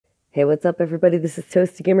Hey, what's up, everybody? This is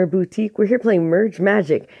Toasty Gamer Boutique. We're here playing Merge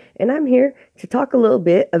Magic, and I'm here to talk a little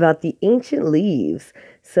bit about the ancient leaves.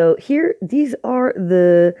 So here, these are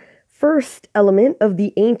the first element of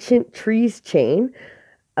the ancient trees chain.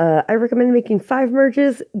 I recommend making 5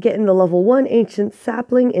 merges, getting the level 1 ancient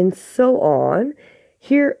sapling, and so on.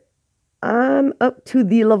 Here, I'm up to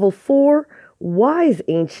the level 4 wise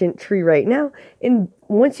ancient tree right now, and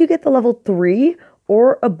once you get the level 3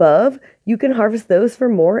 or above, you can harvest those for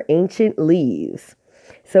more ancient leaves.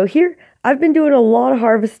 So here, I've been doing a lot of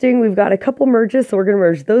harvesting. We've got a couple merges, so we're going to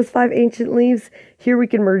merge those 5 ancient leaves. Here we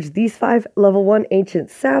can merge these 5 level 1 ancient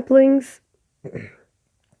saplings.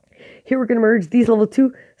 Here we're going to merge these level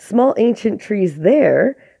 2 small ancient trees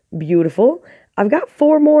there. Beautiful. I've got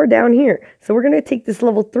 4 more down here. So we're going to take this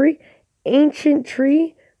level 3 ancient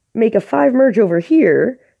tree, make a 5 merge over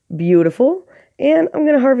here. Beautiful. And I'm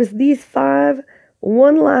going to harvest these 5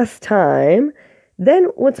 one last time. Then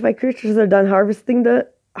once my creatures are done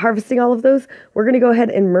harvesting all of those, we're going to go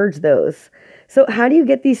ahead and merge those. So how do you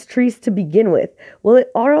get these trees to begin with? Well,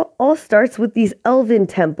 it all starts with these elven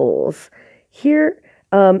temples. Here,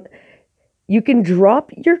 you can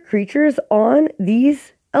drop your creatures on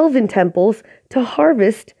these elven temples to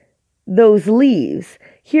harvest those leaves.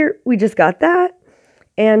 Here, we just got that.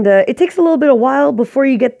 And it takes a little bit of while before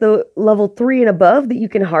you get the level 3 and above that you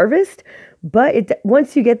can harvest. But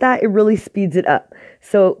once you get that, it really speeds it up.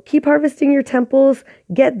 So keep harvesting your temples,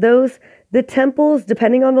 get those. The temples,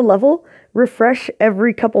 depending on the level, refresh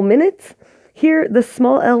every couple minutes. Here, the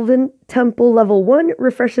small elven temple level 1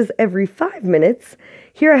 refreshes every 5 minutes.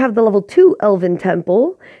 Here I have the level 2 elven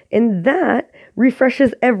temple, and that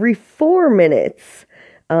refreshes every 4 minutes.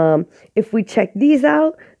 If we check these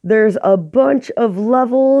out, there's a bunch of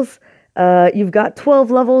levels. You've got 12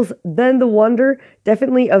 levels, then the wonder,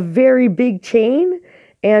 definitely a very big chain,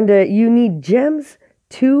 and you need gems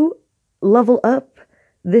to level up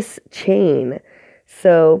this chain.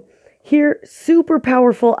 So here, super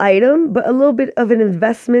powerful item, but a little bit of an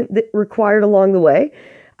investment that required along the way.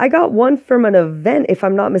 I got one from an event, if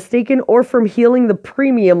I'm not mistaken, or from healing the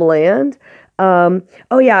premium land.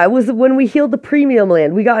 Oh yeah, it was when we healed the premium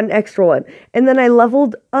land, we got an extra one. And then I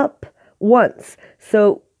leveled up once.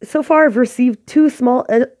 So far I've received 2 small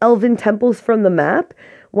elven temples from the map.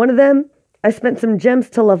 One of them, I spent some gems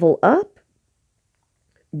to level up.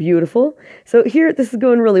 Beautiful. So here, this is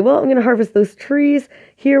going really well. I'm going to harvest those trees.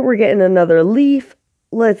 Here we're getting another leaf.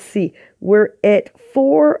 Let's see. We're at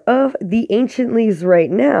 4 of the ancient leaves right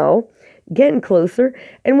now. Getting closer.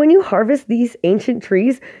 And when you harvest these ancient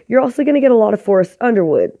trees, you're also going to get a lot of forest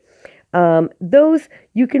underwood. Those,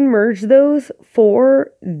 you can merge those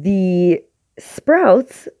for the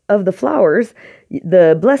sprouts of the flowers,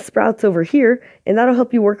 the blessed sprouts over here, and that'll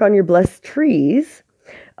help you work on your blessed trees.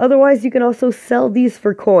 Otherwise, you can also sell these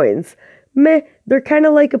for coins. They're kind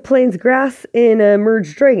of like a plains grass in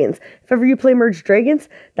Merged Dragons. If ever you play Merged Dragons,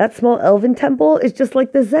 that small elven temple is just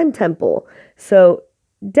like the Zen temple. So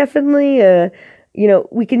definitely,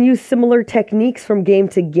 we can use similar techniques from game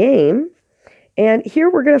to game. And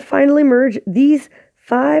here we're going to finally merge these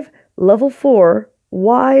 5 level 4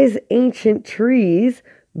 wise ancient trees.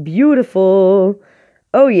 Beautiful.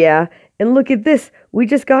 Oh yeah. And look at this. We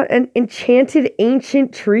just got an enchanted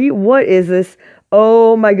ancient tree. What is this?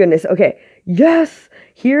 Oh my goodness. Okay. Yes.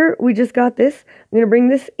 Here we just got this. I'm going to bring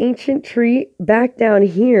this ancient tree back down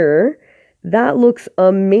here. That looks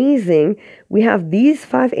amazing. We have these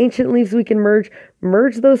 5 ancient leaves we can merge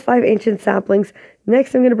those 5 ancient saplings.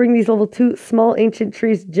 Next, I'm going to bring these level 2 small ancient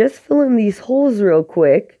trees, just fill in these holes real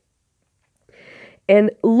quick.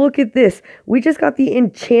 And look at this. We just got the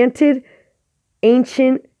enchanted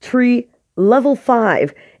ancient tree level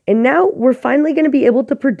 5. And now we're finally going to be able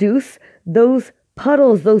to produce those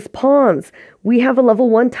puddles, those ponds. We have a level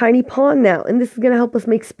 1 tiny pond now, and this is going to help us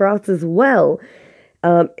make sprouts as well.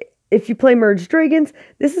 If you play Merged Dragons,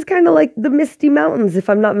 this is kind of like the Misty Mountains, if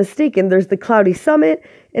I'm not mistaken. There's the Cloudy Summit,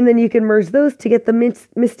 and then you can merge those to get the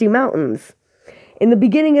Misty Mountains. In the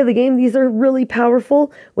beginning of the game, these are really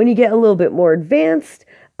powerful. When you get a little bit more advanced,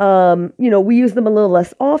 we use them a little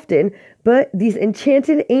less often, but these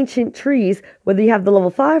enchanted ancient trees, whether you have the level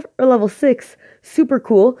 5 or level 6, super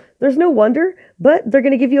cool. There's no wonder, but they're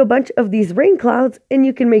going to give you a bunch of these rain clouds, and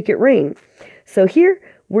you can make it rain. So here,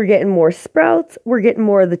 we're getting more sprouts, we're getting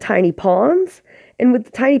more of the tiny ponds, and with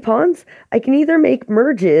the tiny ponds, I can either make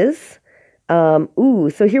merges.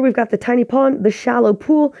 So here we've got the tiny pond, the shallow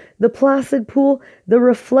pool, the placid pool, the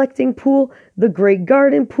reflecting pool, the great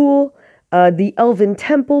garden pool, the elven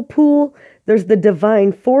temple pool. There's the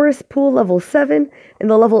divine forest pool, level 7, and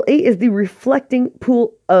the level 8 is the reflecting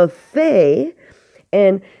pool of Fae.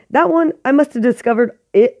 And that one I must have discovered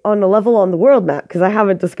it on a level on the world map because I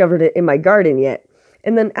haven't discovered it in my garden yet.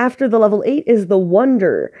 And then after the level 8 is the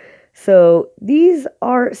Wonder. So these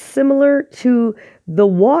are similar to the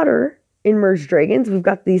water in Merged Dragons. We've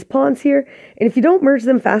got these ponds here, and if you don't merge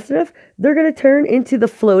them fast enough, they're going to turn into the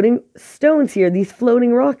floating stones here, these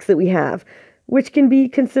floating rocks that we have, which can be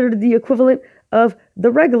considered the equivalent of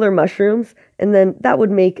the regular mushrooms, and then that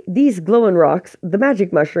would make these glowing rocks the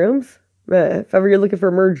magic mushrooms. If ever you're looking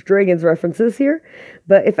for Merge Dragons references here.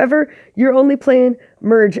 But if ever you're only playing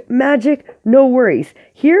Merge Magic, no worries.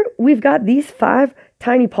 Here we've got these 5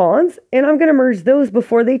 tiny ponds, and I'm going to merge those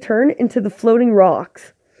before they turn into the floating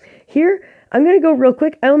rocks. Here, I'm going to go real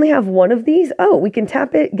quick. I only have one of these. Oh, we can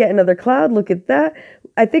tap it, get another cloud. Look at that.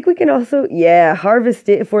 I think we can also, harvest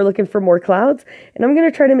it if we're looking for more clouds. And I'm going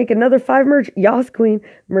to try to make another 5 merge. Yas Queen,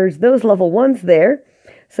 merge those level 1s there.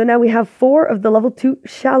 So now we have 4 of the level 2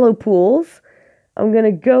 shallow pools. I'm going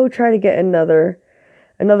to go try to get another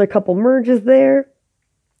couple merges there.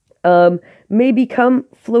 May become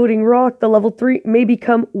floating rock. The level 3 may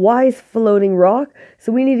become wise floating rock.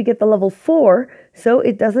 So we need to get the level 4 so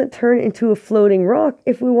it doesn't turn into a floating rock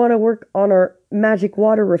if we want to work on our magic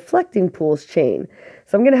water reflecting pools chain.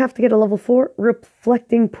 So I'm going to have to get a level 4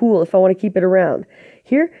 reflecting pool if I want to keep it around.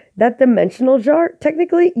 Here, that dimensional jar,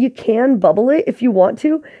 technically you can bubble it if you want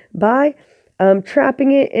to by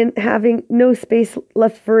trapping it and having no space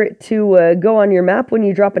left for it to go on your map when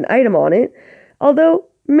you drop an item on it. Although,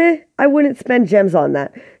 I wouldn't spend gems on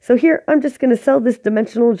that. So here, I'm just going to sell this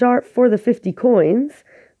dimensional jar for the 50 coins.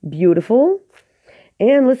 Beautiful.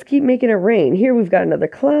 And let's keep making it rain. Here we've got another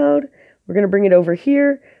cloud. We're going to bring it over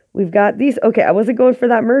here. We've got these. Okay, I wasn't going for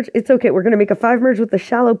that merge. It's okay. We're going to make a 5 merge with the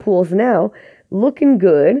shallow pools now. Looking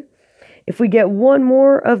good. If we get one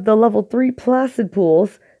more of the level 3 placid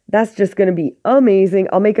pools, that's just going to be amazing.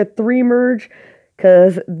 I'll make a 3 merge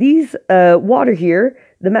because these water here,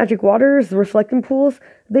 the magic waters, the reflecting pools,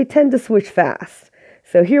 they tend to switch fast.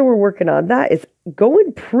 So here we're working on that. It's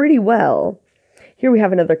going pretty well. Here we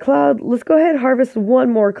have another cloud. Let's go ahead and harvest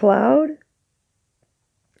one more cloud.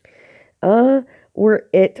 We're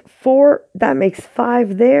at 4. That makes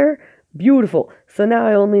 5 there. Beautiful. So now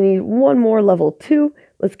I only need one more level 2.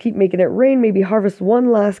 Let's keep making it rain. Maybe harvest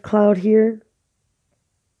one last cloud here.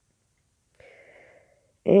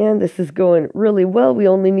 And this is going really well. We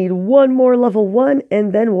only need one more level 1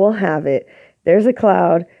 and then we'll have it. There's a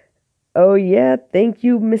cloud. Oh yeah, thank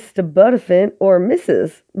you, Mr. Butterfin or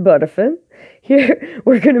Mrs. Butterfin. Here,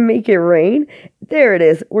 we're going to make it rain. There it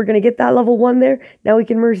is. We're going to get that level 1 there. Now we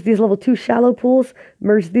can merge these level 2 shallow pools,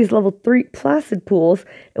 merge these level 3 placid pools,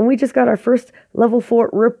 and we just got our first level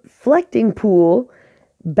 4 reflecting pool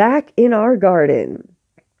back in our garden.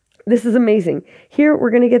 This is amazing. Here,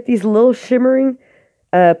 we're going to get these little shimmering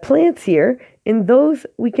plants here, and those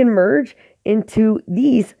we can merge into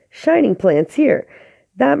these shining plants here.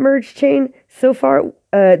 That merge chain so far,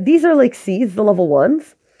 these are like seeds, the level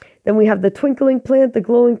 1s. Then we have the twinkling plant, the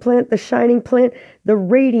glowing plant, the shining plant, the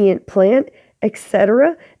radiant plant,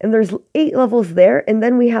 etc. And there's 8 levels there, and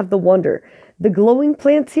then we have the wonder. The glowing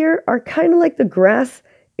plants here are kind of like the grass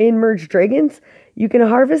in Merged Dragons. You can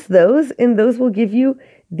harvest those, and those will give you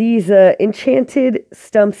these enchanted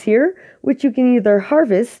stumps here, which you can either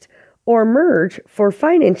harvest or merge for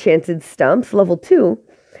fine enchanted stumps, level 2.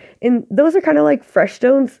 And those are kind of like fresh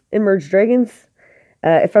stones in Merged Dragons,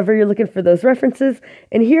 if ever you're looking for those references.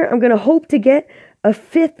 And here I'm going to hope to get a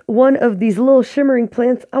 5th one of these little shimmering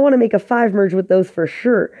plants. I want to make a 5 merge with those for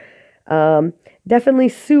sure. Definitely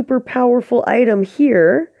super powerful item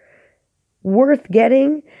here. Worth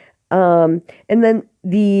getting. And then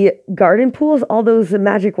the garden pools, all those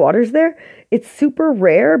magic waters there, it's super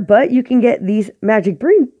rare, but you can get these magic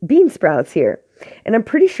bean sprouts here. And I'm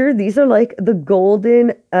pretty sure these are like the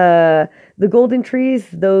golden trees,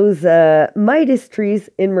 those Midas trees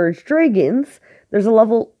in Merged Dragons. There's a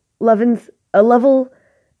level 11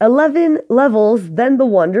 levels, then the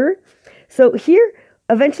wonder. So here,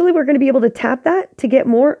 eventually we're going to be able to tap that to get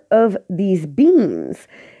more of these beans.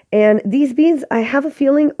 And these beans, I have a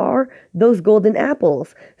feeling, are those golden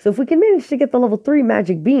apples. So if we can manage to get the level 3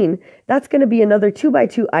 magic bean, that's going to be another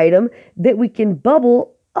 2x2 item that we can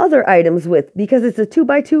bubble other items with, because it's a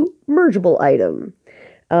 2x2 mergeable item.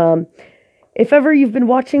 If ever you've been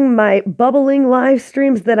watching my bubbling live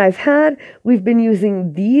streams that I've had, we've been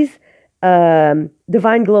using these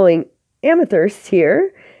divine glowing amethysts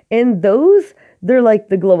here, and those, they're like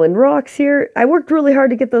the glowing rocks here. I worked really hard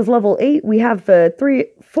to get those level 8. We have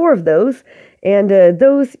 4 of those, and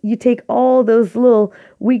those, you take all those little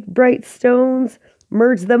weak bright stones,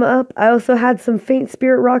 merge them up. I also had some faint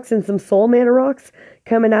spirit rocks and some soul mana rocks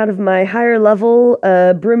coming out of my higher level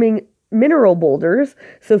brimming mineral boulders.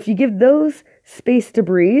 So if you give those space to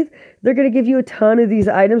breathe, they're going to give you a ton of these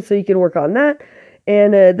items, so you can work on that.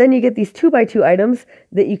 And then you get these 2x2 items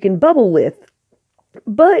that you can bubble with.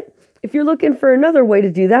 But if you're looking for another way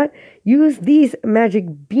to do that, use these magic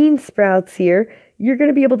bean sprouts here. You're going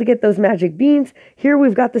to be able to get those magic beans. Here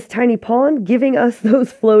we've got this tiny pond giving us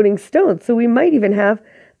those floating stones. So we might even have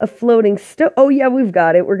a floating stone. Oh yeah, we've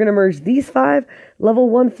got it. We're going to merge these 5 level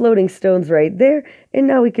 1 floating stones right there. And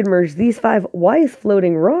now we can merge these 5 wise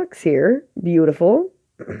floating rocks here. Beautiful.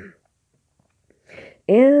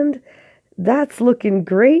 And that's looking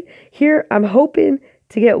great. Here I'm hoping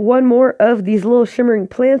to get one more of these little shimmering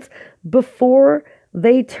plants before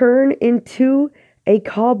they turn into a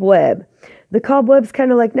cobweb. The cobweb's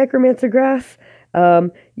kind of like necromancer grass.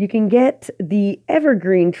 You can get the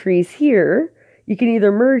evergreen trees here. You can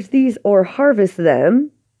either merge these or harvest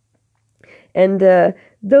them. And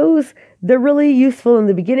those, they're really useful in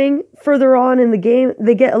the beginning. Further on in the game,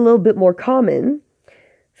 they get a little bit more common.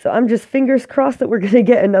 So I'm just fingers crossed that we're going to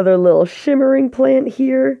get another little shimmering plant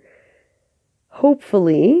here.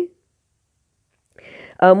 Hopefully.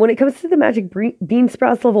 When it comes to the magic bean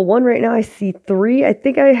sprouts level 1, right now I see 3. I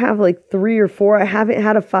think I have like 3 or 4. I haven't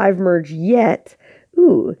had a 5 merge yet.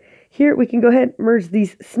 Ooh, here we can go ahead and merge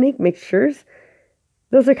these snake mixtures.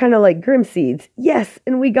 Those are kind of like grim seeds. Yes,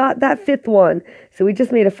 and we got that 5th one. So we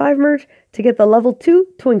just made a 5 merge to get the level 2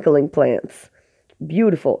 twinkling plants.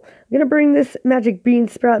 Beautiful. I'm going to bring this magic bean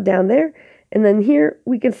sprout down there. And then here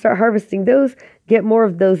we can start harvesting those. Get more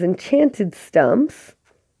of those enchanted stumps.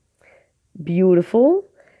 Beautiful.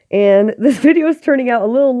 And this video is turning out a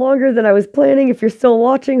little longer than I was planning. If you're still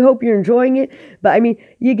watching, hope you're enjoying it. But I mean,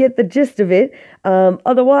 you get the gist of it.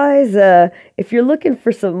 Otherwise, if you're looking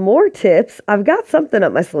for some more tips, I've got something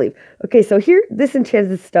up my sleeve. Okay, so here, this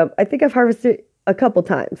enchanted stump, I think I've harvested a couple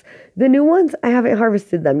times. The new ones, I haven't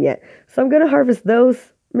harvested them yet. So I'm going to harvest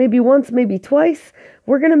those maybe once, maybe twice.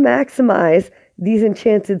 We're going to maximize these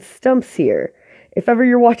enchanted stumps here. If ever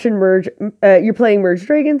you're watching Merge, you're playing Merge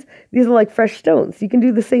Dragons, these are like fresh stones. You can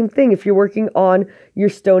do the same thing if you're working on your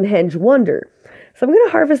Stonehenge Wonder. So I'm going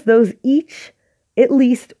to harvest those each at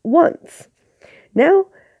least once. Now,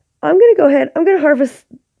 I'm going to go ahead, I'm going to harvest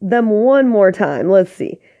them one more time. Let's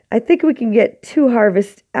see. I think we can get 2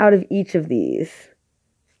 harvests out of each of these.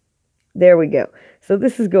 There we go. So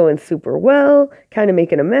this is going super well, kind of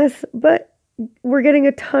making a mess, but we're getting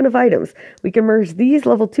a ton of items. We can merge these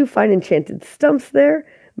level 2 fine enchanted stumps there.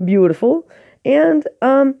 Beautiful. And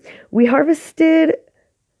we harvested,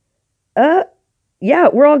 yeah,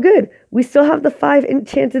 we're all good. We still have the 5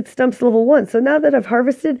 enchanted stumps level 1. So now that I've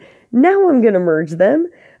harvested, now I'm going to merge them.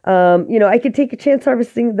 I could take a chance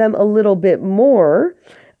harvesting them a little bit more.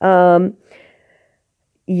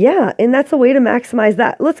 Yeah, and that's a way to maximize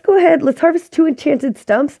that. Let's go ahead. Let's harvest 2 enchanted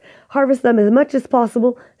stumps. Harvest them as much as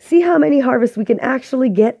possible. See how many harvests we can actually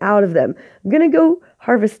get out of them. I'm going to go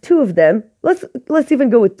harvest 2 of them. Let's even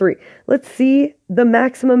go with 3. Let's see the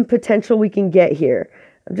maximum potential we can get here.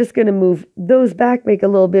 I'm just going to move those back, make a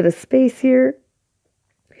little bit of space here.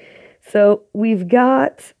 So we've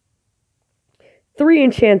got 3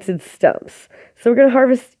 enchanted stumps. So we're going to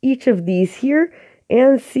harvest each of these here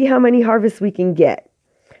and see how many harvests we can get.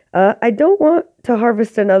 I don't want to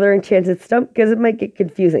harvest another enchanted stump because it might get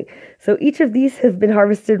confusing. So each of these have been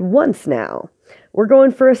harvested once now. We're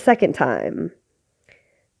going for a second time.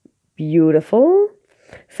 Beautiful.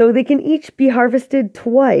 So they can each be harvested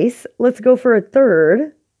twice. Let's go for a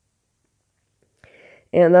third.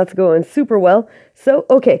 And that's going super well. So,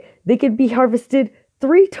 okay, they could be harvested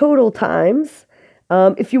 3 total times.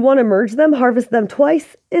 If you want to merge them, harvest them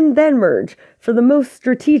twice and then merge for the most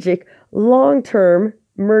strategic, long-term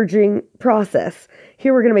merging process.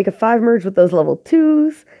 Here we're going to make a 5 merge with those level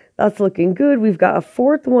 2s. That's looking good. We've got a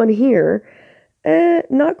 4th one here.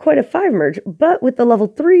 Not quite a 5 merge, but with the level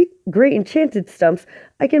 3 great enchanted stumps,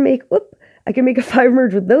 I can make a 5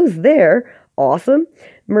 merge with those there. Awesome.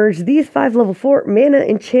 Merge these 5 level 4 mana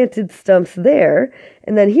enchanted stumps there.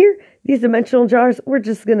 And then here, these dimensional jars, we're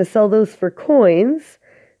just going to sell those for coins.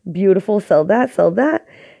 Beautiful. Sell that.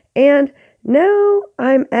 And now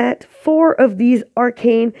I'm at 4 of these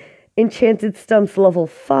arcane enchanted stumps level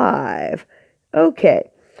 5. Okay,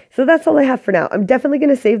 so that's all I have for now. I'm definitely going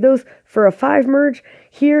to save those for a 5 merge.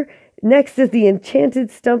 Here, next is the enchanted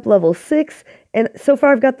stump level 6. And so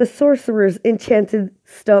far I've got the sorcerer's enchanted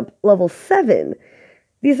stump level 7.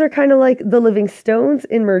 These are kind of like the living stones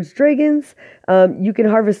in Merged Dragons. You can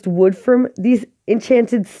harvest wood from these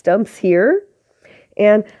enchanted stumps here.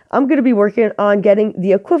 And I'm going to be working on getting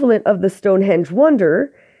the equivalent of the Stonehenge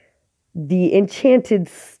Wonder, the Enchanted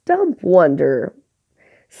Stump Wonder.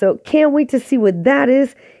 So can't wait to see what that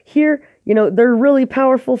is. Here, they're really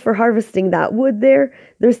powerful for harvesting that wood there.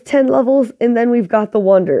 There's 10 levels, and then we've got the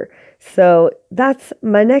wonder. So that's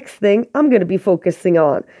my next thing I'm going to be focusing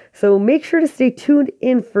on. So make sure to stay tuned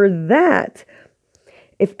in for that.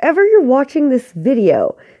 If ever you're watching this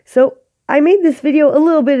video, so I made this video a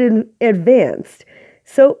little bit in advanced.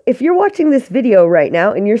 So if you're watching this video right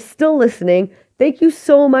now and you're still listening, thank you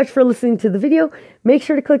so much for listening to the video. Make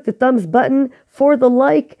sure to click the thumbs button for the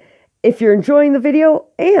like if you're enjoying the video,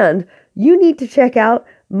 and you need to check out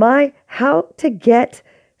my how to get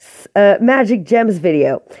magic gems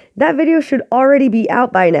video. That video should already be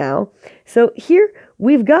out by now. So here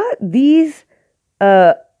we've got these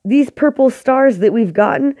purple stars that we've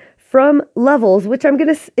gotten from levels, which I'm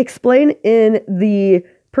going to explain in the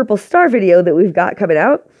purple star video that we've got coming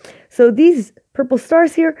out. So these purple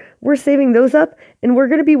stars here, we're saving those up, and we're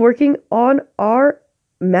going to be working on our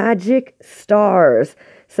magic stars.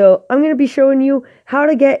 So I'm going to be showing you how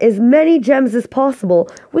to get as many gems as possible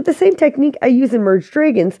with the same technique I use in Merge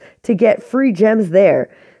Dragons to get free gems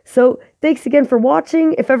there. So thanks again for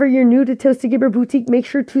watching. If ever you're new to Toasty Gamer Boutique, make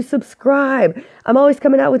sure to subscribe. I'm always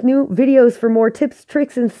coming out with new videos for more tips,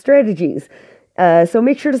 tricks, and strategies. So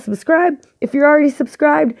make sure to subscribe. If you're already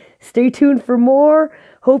subscribed, stay tuned for more.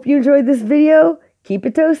 Hope you enjoyed this video. Keep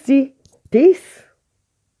it toasty. Peace.